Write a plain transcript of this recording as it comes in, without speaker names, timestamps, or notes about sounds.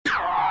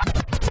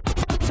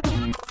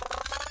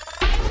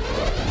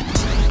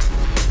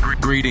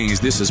Greetings,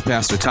 this is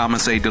Pastor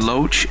Thomas A.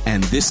 DeLoach,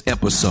 and this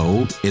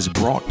episode is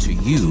brought to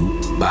you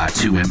by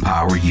To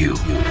Empower You,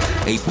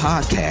 a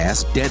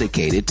podcast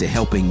dedicated to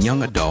helping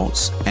young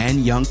adults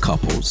and young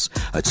couples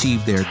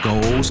achieve their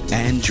goals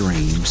and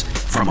dreams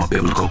from a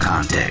biblical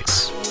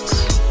context.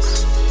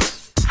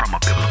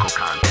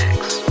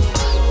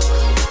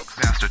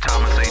 Pastor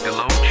Thomas A.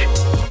 DeLoach.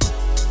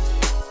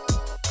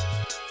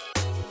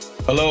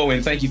 Hello,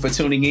 and thank you for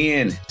tuning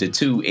in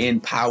to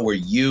Empower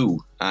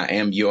You. I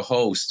am your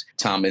host,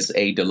 Thomas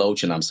A.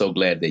 DeLoach, and I'm so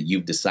glad that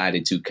you've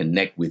decided to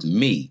connect with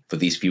me for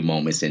these few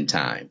moments in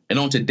time. And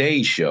on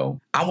today's show,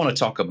 I want to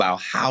talk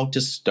about how to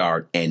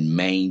start and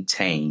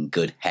maintain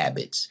good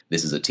habits.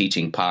 This is a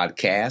teaching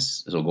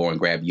podcast, so go and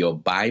grab your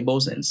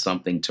Bibles and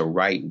something to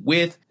write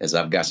with, as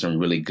I've got some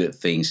really good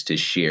things to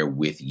share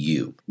with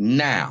you.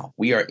 Now,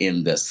 we are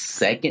in the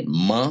second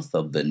month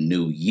of the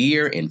new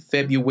year in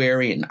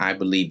February, and I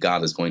believe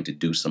God is going to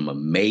do some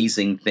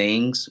amazing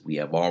things. We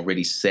have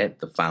already set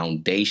the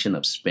foundation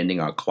of spending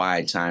our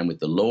quiet time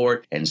with the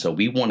Lord. And so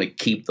we want to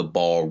keep the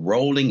ball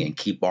rolling and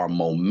keep our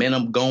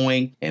momentum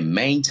going, and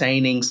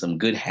maintaining some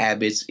good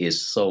habits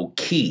is so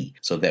key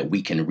so that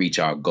we can reach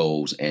our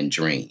goals and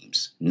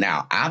dreams.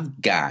 Now,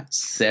 I've got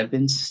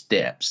 7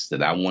 steps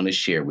that I want to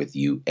share with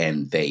you,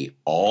 and they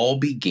all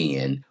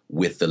begin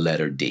with the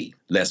letter D.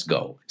 Let's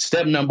go.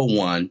 Step number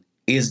 1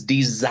 is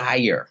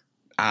desire.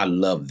 I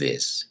love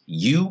this.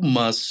 You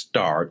must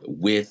start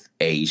with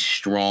a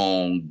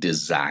strong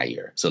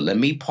desire. So let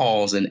me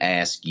pause and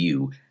ask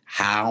you,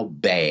 how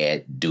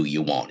bad do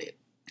you want it?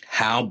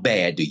 How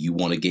bad do you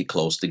want to get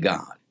close to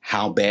God?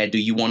 How bad do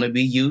you want to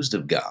be used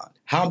of God?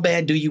 How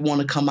bad do you want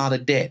to come out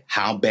of debt?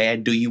 How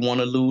bad do you want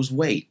to lose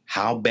weight?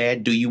 How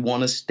bad do you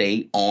want to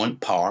stay on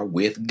par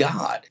with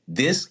God?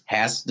 This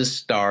has to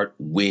start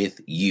with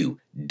you.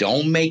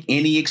 Don't make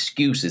any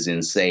excuses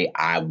and say,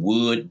 I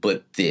would,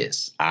 but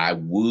this, I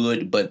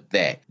would, but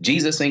that.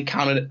 Jesus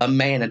encountered a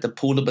man at the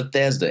pool of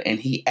Bethesda, and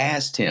he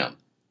asked him,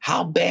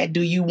 how bad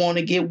do you want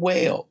to get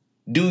well?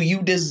 Do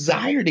you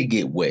desire to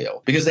get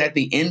well? Because at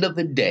the end of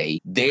the day,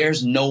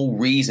 there's no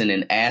reason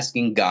in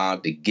asking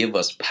God to give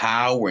us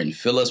power and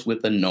fill us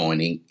with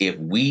anointing if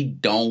we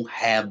don't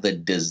have the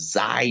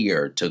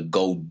desire to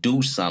go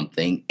do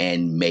something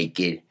and make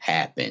it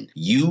happen.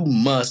 You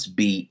must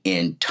be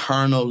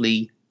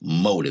internally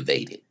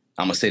motivated.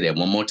 I'm going to say that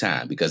one more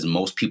time because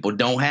most people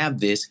don't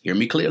have this. Hear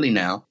me clearly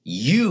now.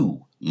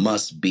 You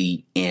must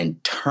be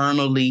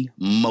internally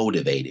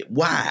motivated.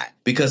 Why?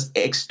 Because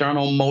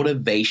external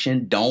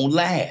motivation don't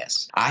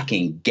last. I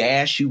can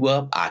gas you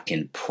up. I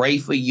can pray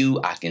for you.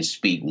 I can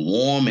speak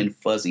warm and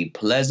fuzzy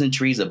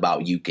pleasantries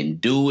about you can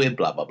do it,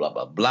 blah, blah, blah,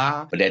 blah,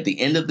 blah. But at the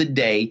end of the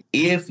day,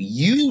 if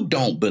you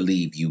don't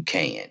believe you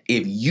can,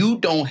 if you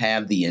don't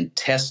have the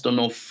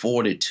intestinal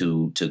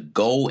fortitude to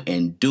go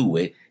and do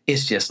it,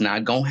 it's just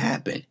not going to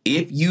happen.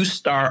 If you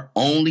start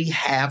only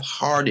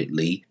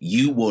half-heartedly,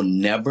 you will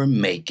never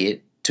make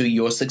it to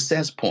your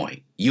success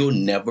point. You'll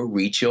never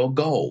reach your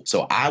goal.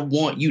 So I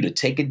want you to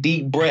take a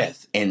deep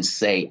breath and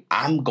say,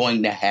 I'm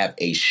going to have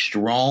a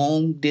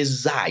strong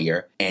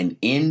desire and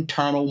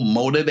internal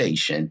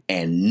motivation,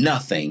 and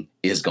nothing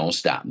is going to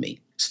stop me.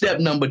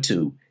 Step number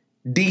 2,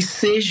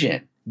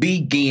 decision.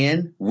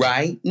 Begin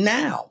right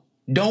now.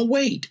 Don't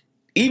wait.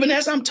 Even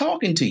as I'm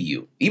talking to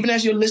you, even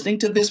as you're listening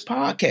to this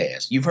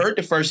podcast, you've heard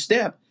the first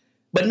step.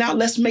 But now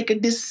let's make a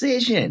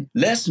decision.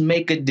 Let's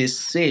make a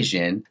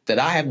decision that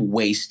I have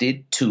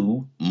wasted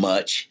too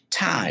much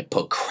time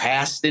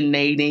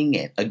procrastinating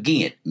and,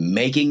 again,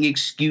 making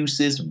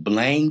excuses,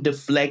 blame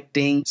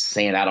deflecting,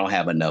 saying I don't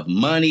have enough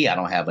money, I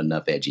don't have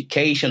enough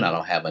education, I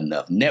don't have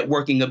enough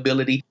networking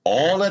ability.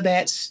 All of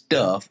that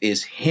stuff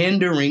is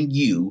hindering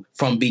you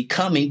from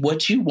becoming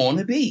what you want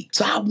to be.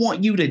 So I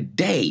want you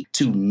today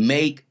to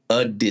make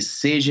a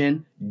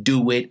decision.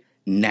 Do it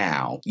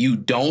now. You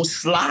don't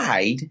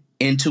slide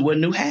into a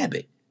new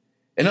habit.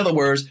 In other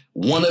words,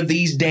 one of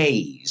these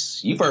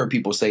days, you've heard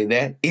people say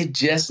that, it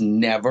just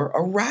never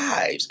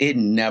arrives. It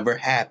never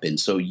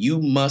happens. So you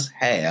must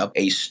have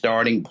a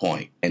starting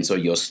point. And so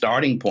your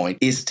starting point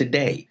is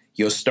today.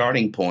 Your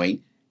starting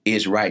point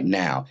is right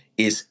now.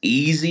 It's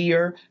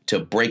easier to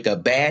break a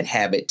bad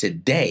habit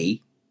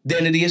today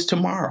than it is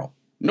tomorrow.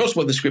 Notice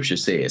what the scripture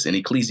says in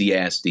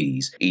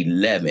Ecclesiastes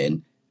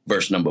 11,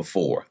 verse number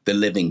 4, the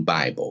Living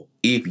Bible.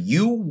 If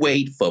you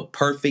wait for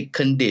perfect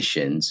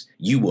conditions,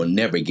 you will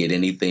never get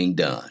anything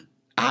done.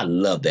 I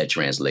love that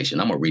translation.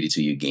 I'm going to read it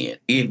to you again.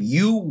 If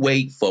you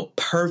wait for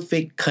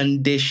perfect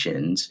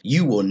conditions,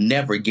 you will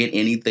never get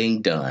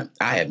anything done.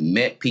 I have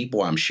met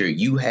people, I'm sure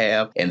you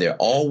have, and they're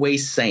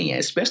always saying,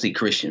 especially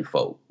Christian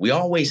folk, we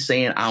always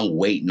saying, I'm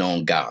waiting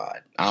on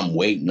God. I'm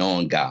waiting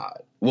on God.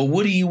 Well,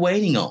 what are you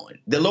waiting on?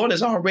 The Lord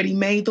has already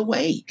made the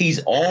way.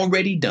 He's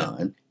already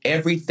done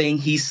everything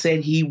he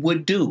said he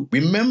would do.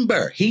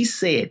 Remember, he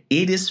said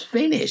it is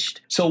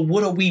finished. So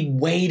what are we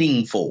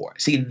waiting for?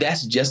 See,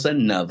 that's just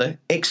another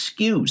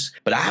excuse.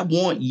 But I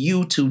want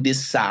you to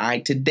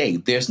decide today.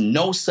 There's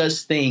no such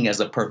thing as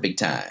a perfect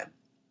time.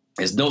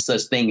 There's no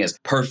such thing as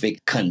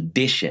perfect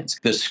conditions.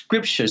 The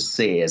scripture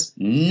says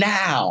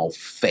now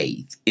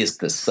faith is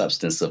the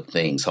substance of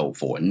things hoped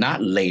for,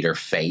 not later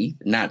faith,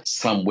 not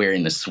somewhere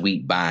in the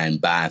sweet by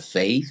and by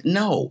faith.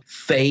 No,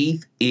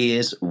 faith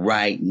is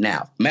right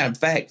now. Matter of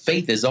fact,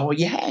 faith is all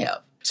you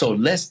have. So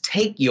let's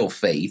take your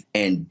faith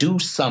and do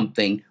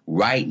something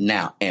right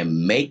now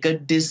and make a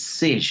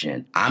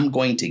decision. I'm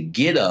going to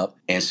get up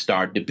and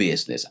start the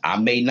business. I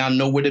may not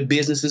know where the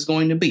business is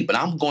going to be, but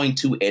I'm going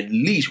to at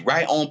least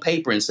write on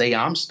paper and say,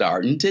 I'm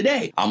starting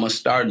today. I'm going to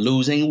start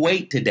losing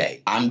weight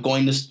today. I'm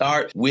going to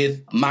start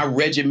with my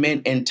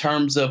regimen in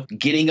terms of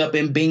getting up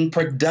and being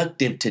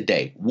productive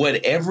today.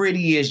 Whatever it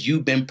is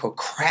you've been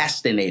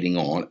procrastinating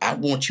on, I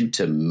want you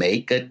to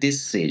make a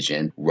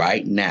decision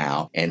right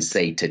now and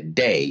say,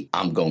 today,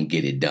 I'm going to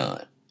get it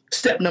done.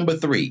 Step number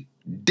 3.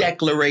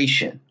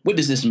 Declaration. What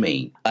does this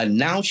mean?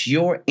 Announce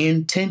your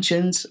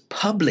intentions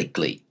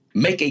publicly.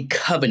 Make a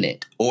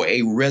covenant or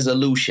a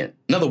resolution.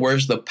 In other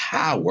words, the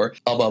power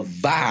of a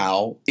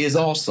vow is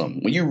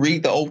awesome. When you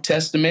read the Old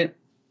Testament,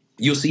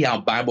 you'll see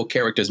how Bible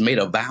characters made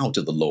a vow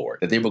to the Lord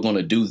that they were going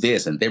to do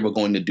this and they were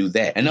going to do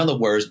that. In other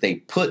words, they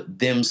put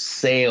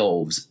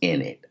themselves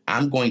in it.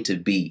 I'm going to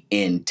be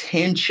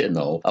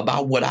intentional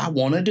about what I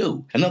want to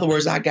do. In other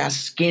words, I got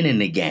skin in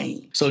the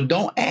game. So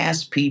don't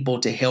ask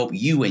people to help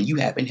you and you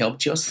haven't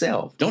helped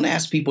yourself. Don't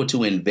ask people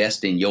to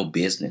invest in your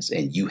business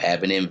and you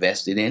haven't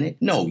invested in it.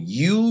 No,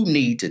 you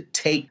need to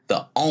take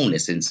the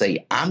onus and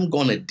say, I'm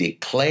going to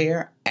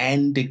declare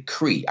and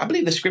decree. I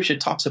believe the scripture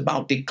talks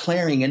about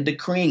declaring and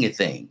decreeing a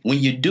thing. When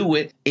you do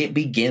it, it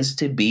begins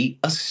to be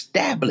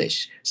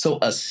established. So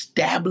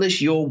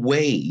establish your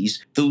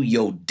ways through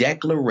your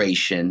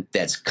declaration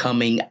that's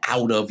coming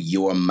out of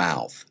your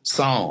mouth.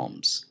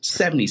 Psalms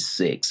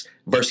 76,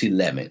 verse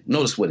 11.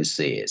 Notice what it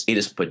says. It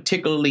is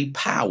particularly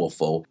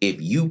powerful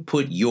if you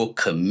put your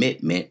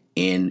commitment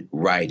in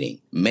writing.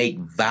 Make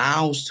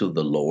vows to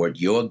the Lord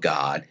your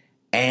God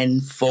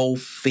and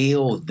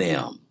fulfill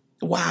them.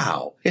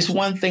 Wow. It's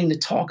one thing to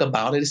talk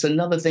about it. It's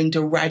another thing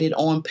to write it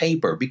on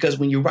paper, because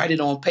when you write it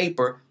on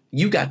paper,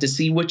 you got to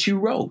see what you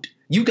wrote.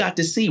 You got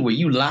to see, were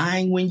you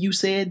lying when you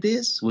said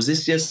this? Was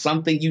this just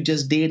something you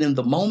just did in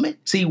the moment?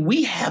 See,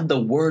 we have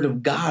the word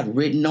of God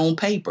written on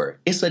paper.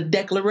 It's a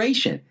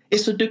declaration.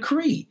 It's a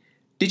decree.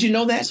 Did you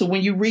know that? So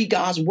when you read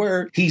God's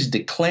word, he's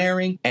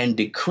declaring and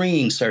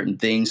decreeing certain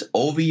things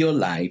over your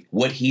life,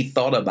 what he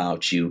thought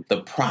about you,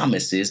 the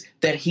promises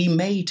that he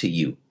made to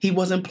you. He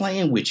wasn't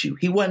playing with you.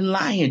 He wasn't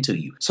lying to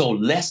you. So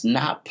let's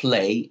not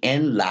play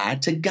and lie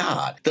to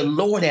God. The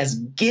Lord has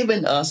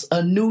given us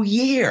a new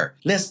year.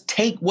 Let's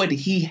take what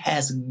he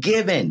has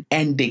given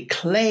and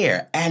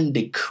declare and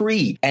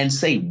decree and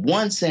say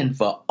once and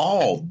for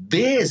all,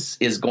 this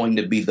is going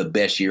to be the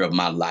best year of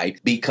my life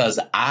because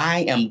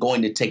I am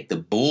going to take the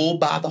bull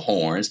by the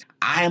horns.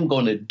 I am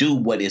going to do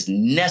what is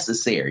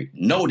necessary.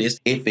 Notice,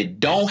 if it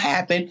don't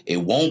happen, it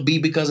won't be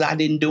because I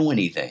didn't do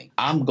anything.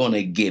 I'm going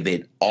to give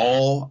it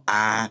all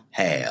I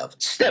have.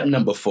 Step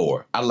number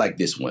 4. I like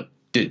this one.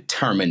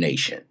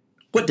 Determination.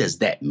 What does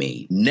that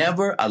mean?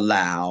 Never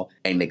allow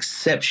an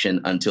exception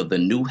until the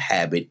new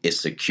habit is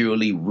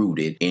securely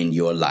rooted in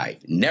your life.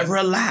 Never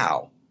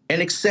allow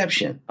an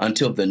exception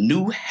until the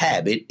new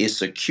habit is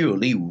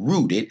securely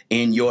rooted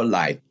in your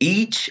life.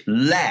 Each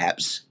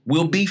lapse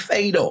will be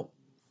fatal.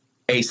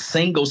 A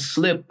single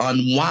slip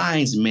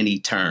unwinds many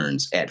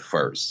turns at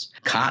first.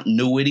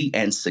 Continuity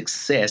and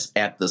success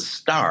at the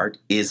start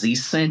is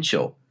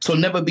essential. So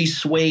never be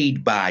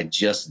swayed by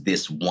just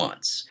this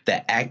once.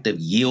 The act of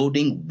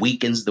yielding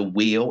weakens the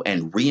will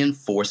and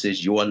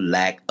reinforces your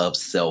lack of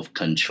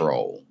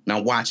self-control.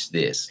 Now watch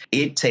this.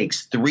 It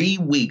takes 3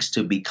 weeks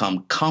to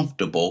become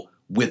comfortable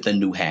with a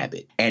new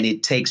habit. And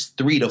it takes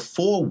 3 to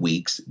 4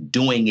 weeks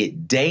doing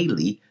it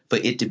daily for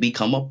it to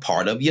become a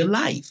part of your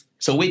life.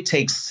 So it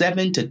takes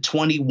 7 to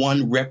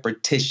 21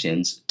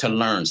 repetitions to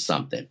learn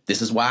something.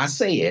 This is why I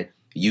say it.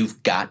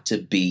 You've got to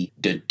be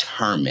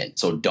determined.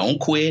 So don't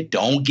quit.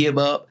 Don't give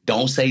up.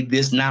 Don't say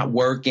this not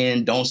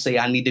working. Don't say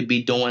I need to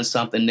be doing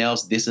something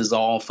else. This is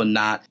all for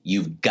naught.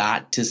 You've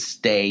got to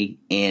stay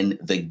in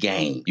the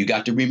game. You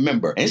got to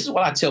remember, and this is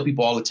what I tell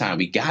people all the time.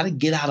 We got to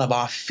get out of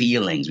our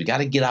feelings. We got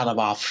to get out of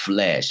our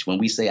flesh. When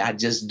we say, I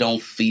just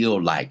don't feel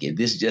like it.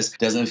 This just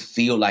doesn't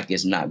feel like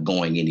it's not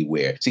going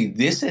anywhere. See,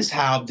 this is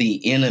how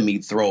the enemy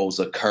throws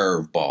a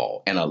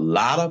curveball. And a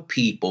lot of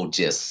people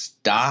just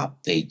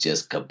stop. They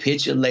just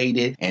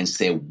capitulated and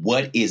said,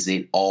 what is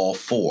it all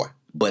for?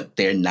 But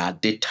they're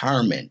not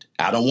determined.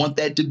 I don't want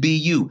that to be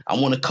you. I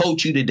want to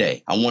coach you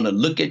today. I want to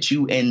look at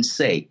you and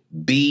say,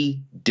 be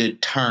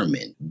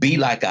determined. Be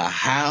like a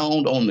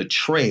hound on the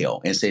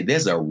trail and say,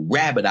 there's a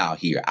rabbit out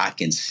here. I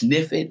can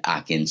sniff it.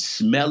 I can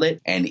smell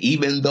it. And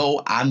even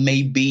though I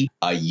may be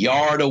a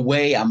yard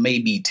away, I may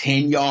be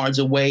 10 yards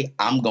away,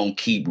 I'm going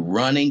to keep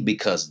running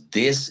because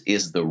this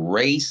is the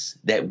race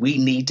that we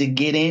need to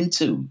get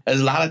into.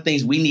 There's a lot of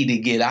things we need to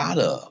get out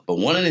of. But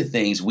one of the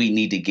things we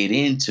need to get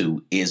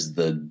into is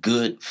the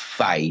good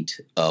fight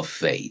of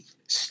faith.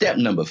 Step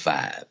number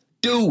 5,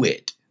 do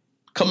it.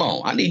 Come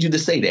on, I need you to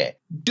say that.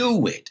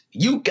 Do it.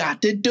 You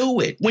got to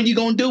do it. When you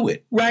going to do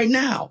it? Right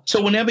now.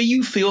 So whenever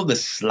you feel the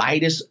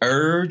slightest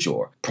urge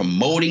or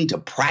promoting to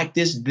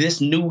practice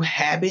this new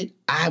habit,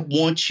 I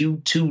want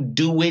you to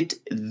do it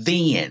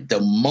then. The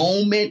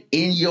moment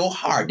in your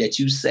heart that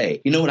you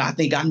say, you know what, I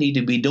think I need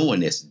to be doing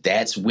this.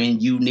 That's when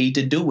you need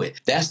to do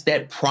it. That's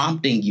that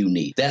prompting you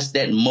need. That's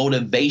that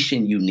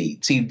motivation you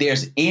need. See,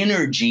 there's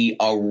energy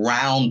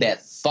around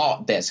that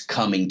thought that's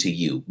coming to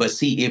you. But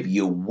see, if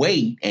you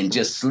wait and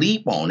just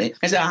sleep on it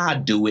and say, I'll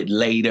do it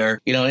later.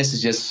 This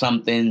is just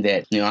something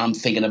that, I'm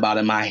thinking about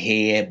in my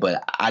head,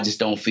 but I just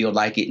don't feel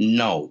like it.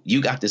 No,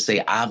 you got to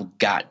say, I've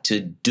got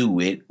to do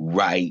it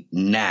right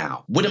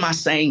now. What am I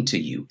saying to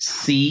you?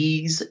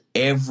 Seize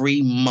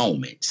every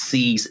moment,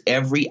 seize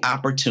every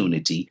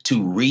opportunity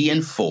to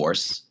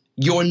reinforce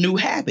your new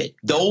habit.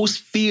 Those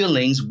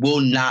feelings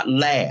will not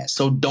last.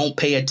 So don't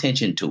pay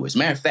attention to it. As a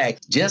matter of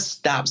fact, just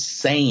stop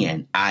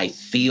saying, I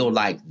feel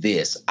like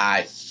this.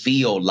 I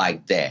feel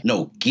like that.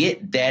 No,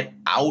 get that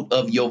out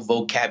of your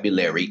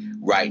vocabulary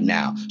right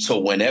now. So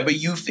whenever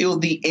you feel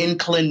the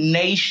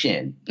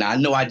inclination, now I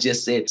know I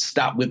just said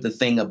stop with the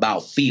thing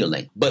about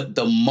feeling, but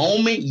the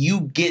moment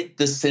you get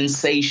the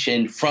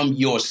sensation from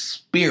your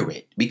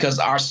spirit, because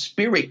our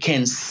spirit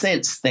can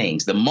sense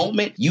things, the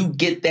moment you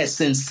get that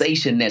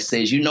sensation that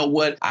says, you know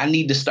what, I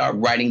need to start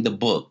writing the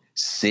book.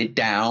 Sit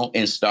down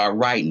and start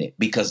writing it,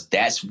 because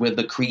that's where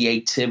the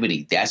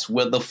creativity, that's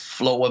where the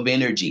flow of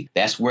energy,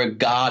 that's where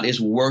God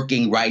is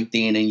working right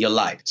then in your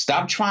life.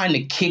 Stop trying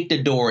to kick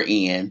the door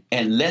in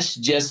and let's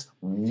just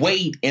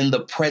wait in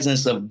the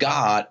presence of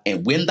God.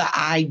 And when the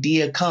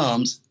idea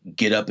comes,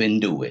 get up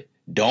and do it.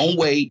 Don't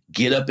wait,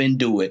 get up and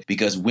do it,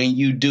 because when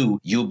you do,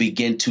 you'll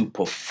begin to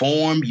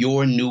perform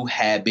your new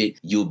habit.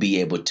 You'll be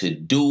able to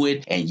do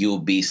it and you'll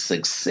be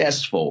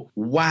successful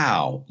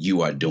while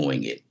you are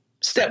doing it.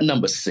 Step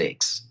number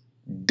 6,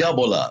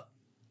 double up.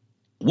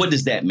 What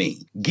does that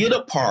mean? Get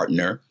a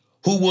partner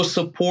who will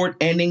support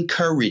and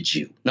encourage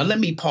you. Now, let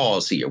me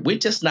pause here. We're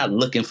just not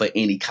looking for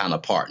any kind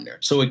of partner.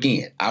 So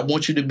again, I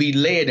want you to be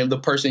led in the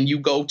person you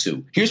go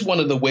to. Here's one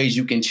of the ways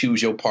you can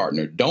choose your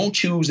partner. Don't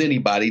choose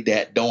anybody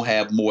that don't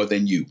have more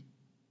than you.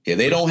 If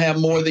they don't have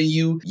more than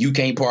you, you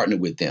can't partner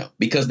with them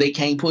because they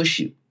can't push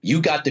you.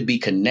 You got to be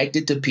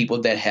connected to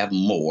people that have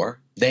more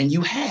than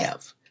you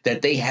have.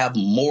 That they have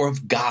more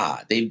of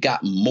God. They've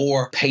got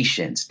more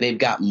patience. They've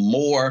got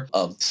more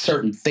of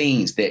certain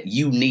things that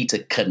you need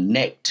to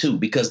connect to,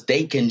 because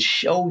they can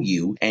show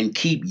you and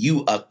keep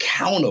you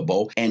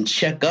accountable and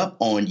check up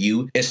on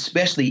you,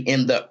 especially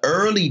in the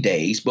early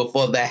days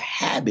before the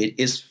habit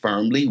is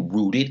firmly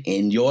rooted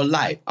in your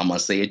life. I'm going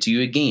to say it to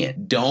you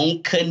again.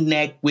 Don't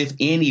connect with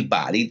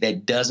anybody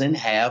that doesn't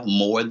have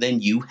more than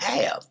you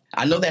have.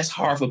 I know that's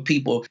hard for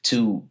people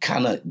to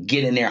kind of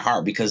get in their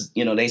heart because,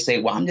 they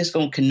say, well, I'm just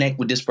going to connect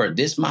with this person.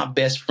 This is my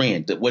best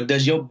friend. Well,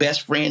 does your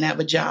best friend have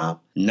a job?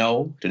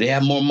 No. Do they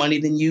have more money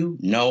than you?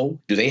 No.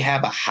 Do they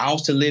have a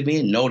house to live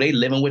in? No, they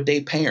living with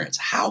their parents.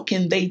 How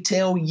can they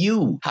tell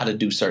you how to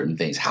do certain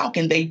things? How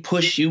can they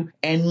push you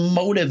and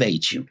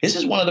motivate you? This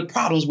is one of the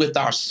problems with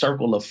our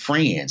circle of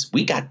friends.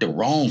 We got the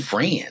wrong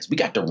friends. We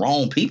got the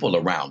wrong people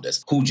around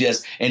us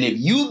and if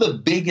you the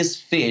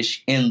biggest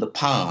fish in the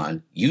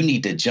pond, you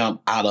need to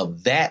jump out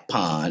of that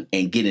pond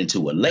and get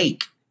into a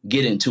lake,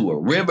 get into a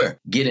river,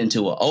 get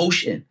into an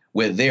ocean,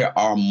 where there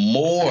are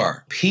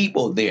more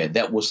people there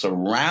that will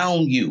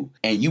surround you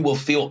and you will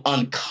feel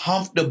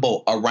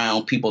uncomfortable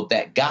around people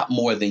that got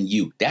more than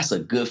you. That's a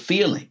good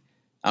feeling.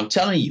 I'm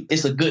telling you,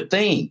 it's a good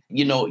thing.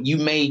 You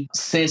may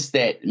sense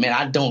that, man,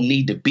 I don't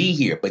need to be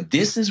here, but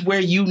this is where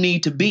you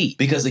need to be.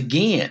 Because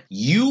again,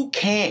 you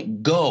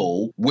can't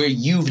go where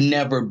you've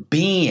never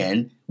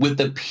been with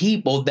the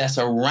people that's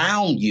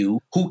around you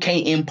who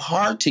can't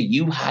impart to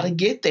you how to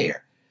get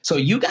there. So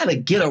you got to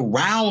get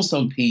around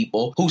some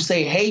people who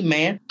say, hey,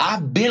 man,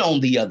 I've been on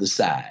the other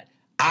side.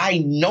 I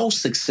know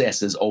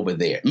success is over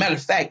there. Matter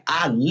of fact,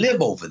 I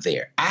live over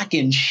there. I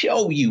can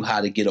show you how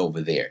to get over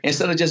there.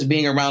 Instead of just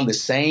being around the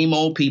same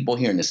old people,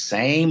 hearing the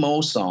same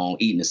old song,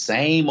 eating the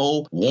same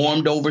old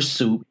warmed over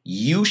soup,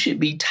 you should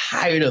be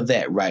tired of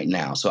that right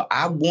now. So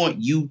I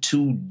want you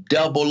to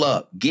double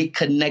up, get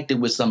connected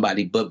with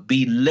somebody, but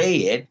be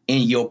led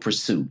in your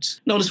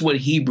pursuits. Notice what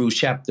Hebrews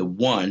chapter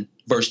 1,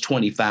 verse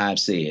 25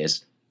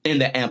 says. In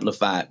the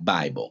Amplified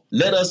Bible,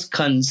 let us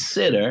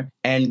consider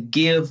and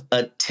give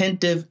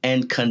attentive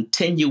and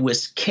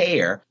continuous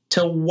care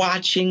to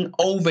watching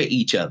over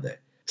each other,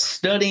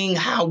 studying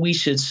how we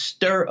should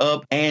stir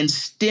up and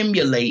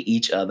stimulate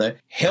each other,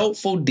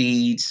 helpful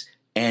deeds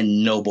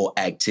and noble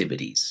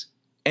activities.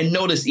 And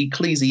notice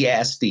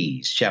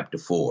Ecclesiastes chapter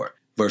 4.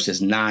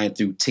 Verses 9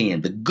 through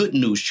 10. The Good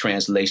News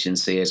Translation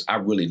says, I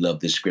really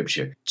love this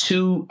scripture.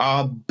 2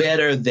 are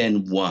better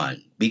than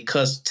 1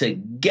 because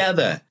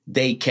together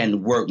they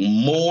can work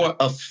more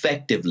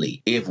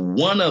effectively. If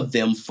one of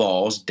them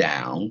falls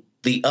down,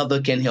 the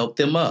other can help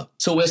them up.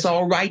 So it's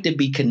all right to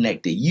be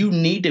connected. You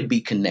need to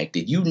be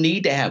connected. You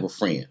need to have a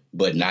friend,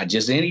 but not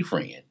just any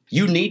friend.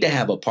 You need to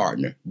have a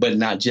partner, but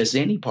not just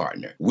any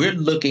partner. We're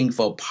looking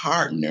for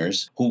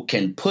partners who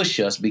can push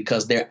us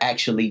because they're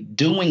actually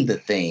doing the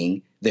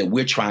thing that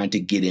we're trying to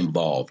get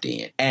involved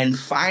in. And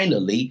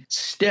finally,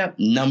 step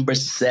number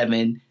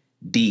 7,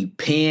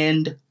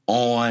 depend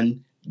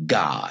on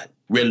God.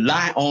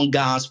 Rely on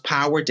God's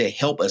power to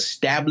help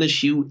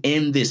establish you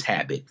in this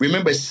habit.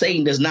 Remember,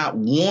 Satan does not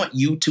want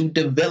you to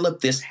develop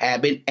this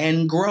habit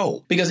and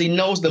grow because he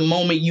knows the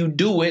moment you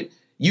do it,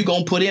 you're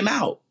going to put him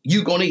out.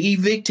 You're going to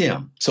evict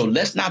him. So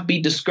let's not be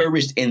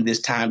discouraged in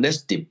this time.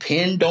 Let's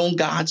depend on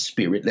God's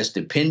spirit. Let's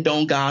depend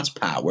on God's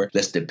power.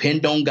 Let's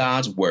depend on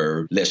God's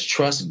word. Let's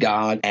trust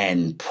God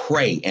and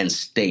pray and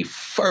stay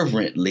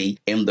fervently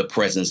in the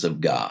presence of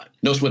God.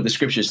 Notice what the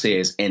scripture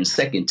says in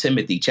 2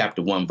 Timothy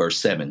chapter 1, verse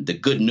 7. The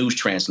Good News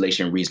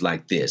translation reads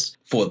like this: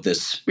 For the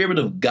Spirit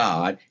of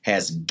God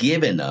has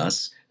given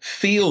us,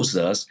 fills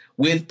us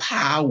with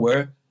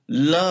power,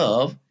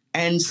 love,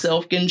 and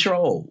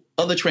self-control.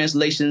 Other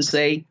translations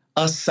say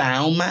a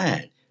sound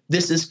mind.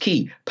 This is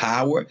key.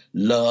 Power,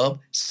 love,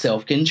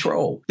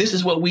 self-control. This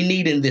is what we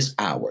need in this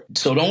hour.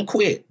 So don't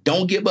quit.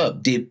 Don't give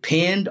up.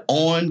 Depend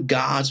on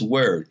God's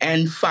word.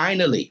 And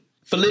finally,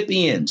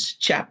 Philippians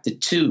chapter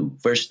 2,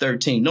 verse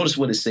 13. Notice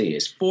what it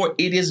says. For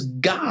it is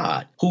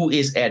God who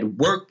is at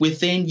work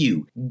within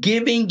you,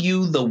 giving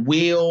you the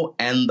will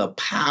and the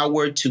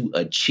power to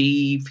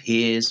achieve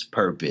his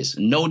purpose.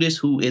 Notice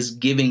who is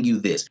giving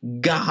you this.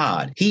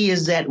 God. He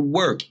is at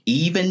work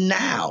even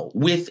now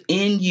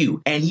within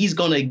you, and he's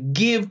going to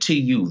give to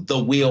you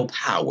the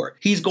willpower.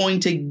 He's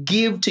going to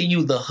give to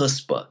you the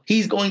chutzpah.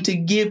 He's going to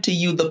give to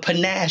you the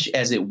panache,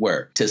 as it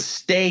were, to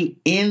stay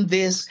in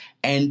this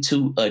and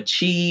to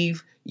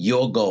achieve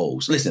your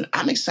goals. Listen,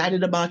 I'm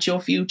excited about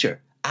your future.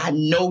 I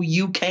know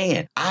you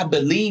can. I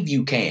believe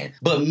you can.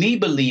 But me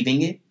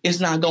believing it is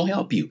not going to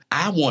help you.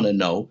 I want to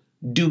know,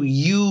 do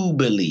you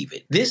believe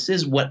it? This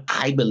is what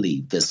I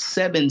believe. The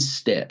 7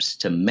 steps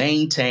to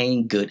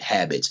maintain good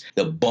habits.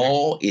 The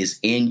ball is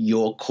in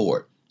your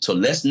court. So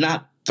let's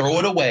not throw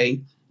it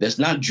away. Let's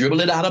not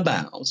dribble it out of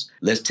bounds.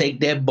 Let's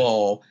take that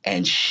ball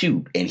and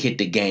shoot and hit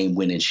the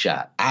game-winning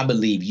shot. I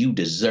believe you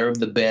deserve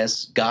the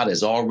best. God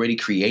has already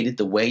created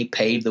the way,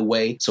 paved the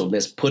way. So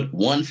let's put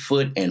one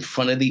foot in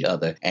front of the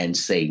other and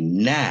say,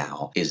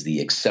 now is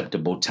the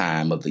acceptable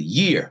time of the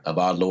year of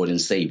our Lord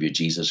and Savior,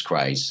 Jesus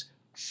Christ,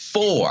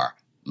 for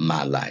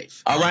my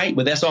life. All right.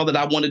 But that's all that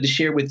I wanted to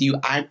share with you.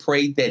 I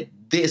pray that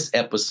this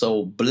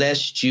episode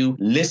blessed you.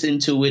 Listen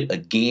to it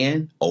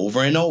again,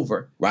 over and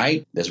over,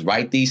 right? Let's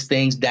write these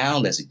things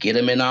down. Let's get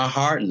them in our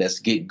heart and let's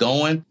get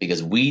going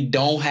because we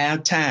don't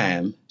have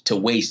time to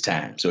waste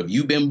time. So if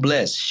you've been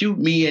blessed, shoot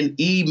me an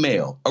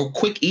email, a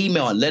quick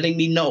email and letting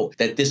me know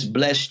that this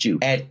blessed you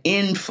at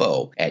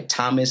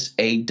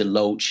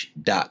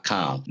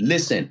info@thomasadeloach.com.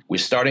 Listen, we're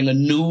starting a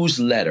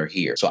newsletter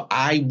here. So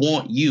I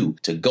want you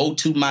to go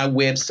to my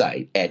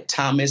website at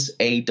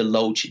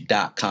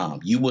thomasadeloach.com.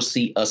 You will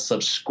see a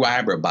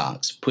subscriber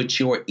box. Put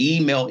your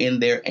email in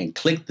there and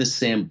click the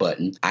send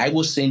button. I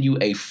will send you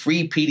a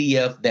free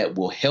PDF that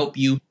will help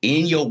you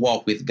in your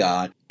walk with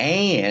God.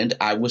 And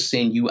I will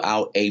send you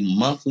out a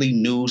monthly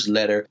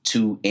newsletter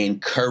to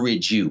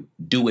encourage you.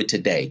 Do it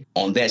today.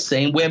 On that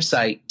same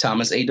website,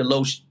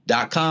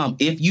 thomasadeloach.com.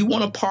 If you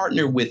want to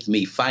partner with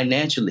me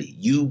financially,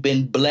 you've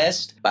been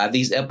blessed by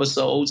these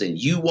episodes and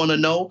you want to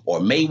know or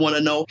may want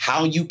to know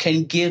how you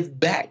can give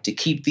back to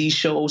keep these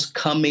shows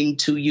coming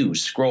to you.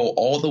 Scroll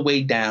all the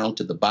way down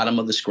to the bottom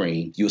of the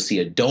screen. You'll see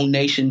a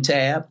donation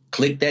tab.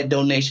 Click that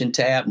donation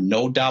tab.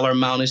 No dollar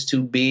amount is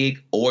too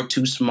big or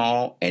too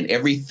small. And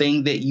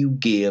everything that you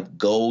give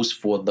goes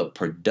for the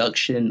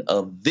production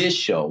of this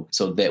show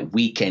so that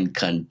we can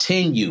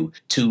continue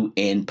to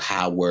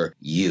empower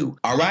you.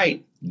 All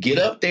right. Get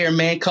up there,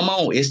 man. Come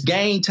on. It's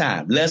game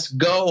time. Let's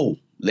go.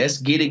 Let's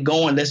get it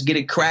going. Let's get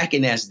it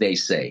cracking, as they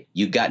say.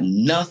 You got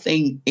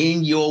nothing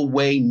in your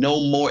way. No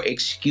more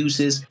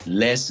excuses.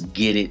 Let's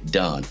get it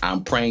done.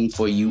 I'm praying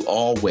for you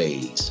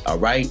always. All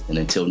right. And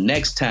until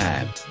next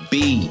time,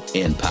 be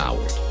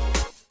empowered.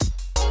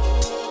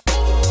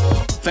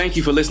 Thank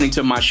you for listening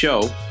to my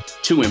show,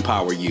 To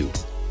Empower You.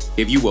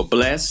 If you were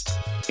blessed,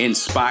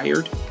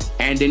 inspired,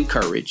 and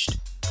encouraged,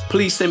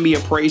 please send me a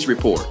praise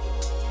report,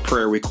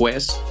 prayer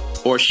request,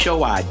 or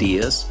show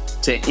ideas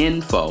to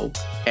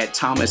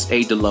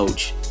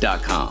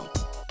info@thomasadeloach.com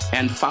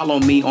and follow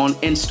me on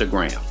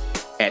Instagram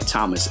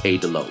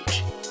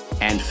 @ThomasADeloach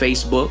and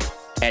Facebook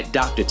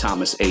 @Dr.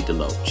 Thomas A.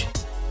 Deloach.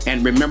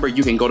 And remember,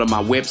 you can go to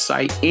my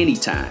website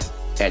anytime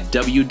at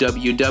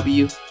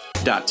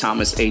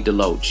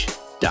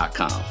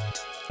www.thomasadeloach.com.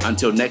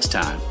 Until next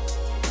time,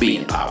 be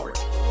empowered.